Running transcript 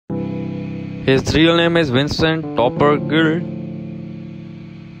His real name is Vincent Topper Gill.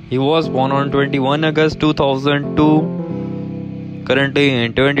 He was born on 21 August 2002. Currently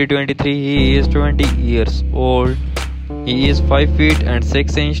in 2023 he is 20 years old. He is 5 feet and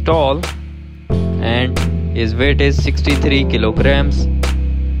 6 inches tall and his weight is 63 kilograms.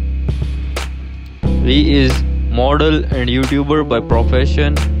 He is model and YouTuber by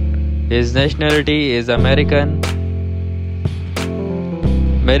profession. His nationality is American.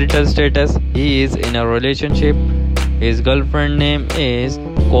 Marital status: he is in a relationship. His girlfriend name is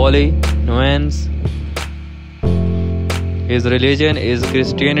Collie Nuance. His religion is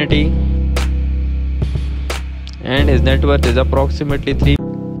Christianity. And his net worth is approximately 3.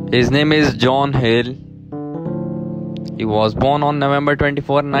 His name is John Hill. He was born on November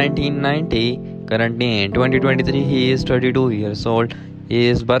 24, 1990. Currently in 2023 he is 32 years old.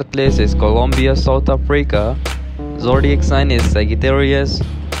 His birthplace is Colombia, South Africa. Zodiac sign is Sagittarius.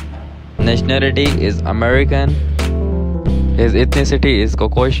 Nationality is American. His ethnicity is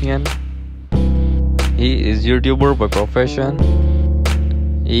Caucasian. He is YouTuber by profession.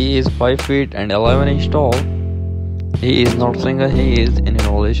 He is 5 feet and 11 inches tall. He is not single, he is in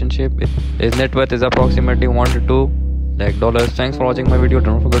a relationship. His net worth is approximately $1 to $2 lakh. Thanks for watching my video.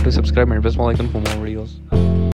 Don't forget to subscribe and press the bell icon for more videos.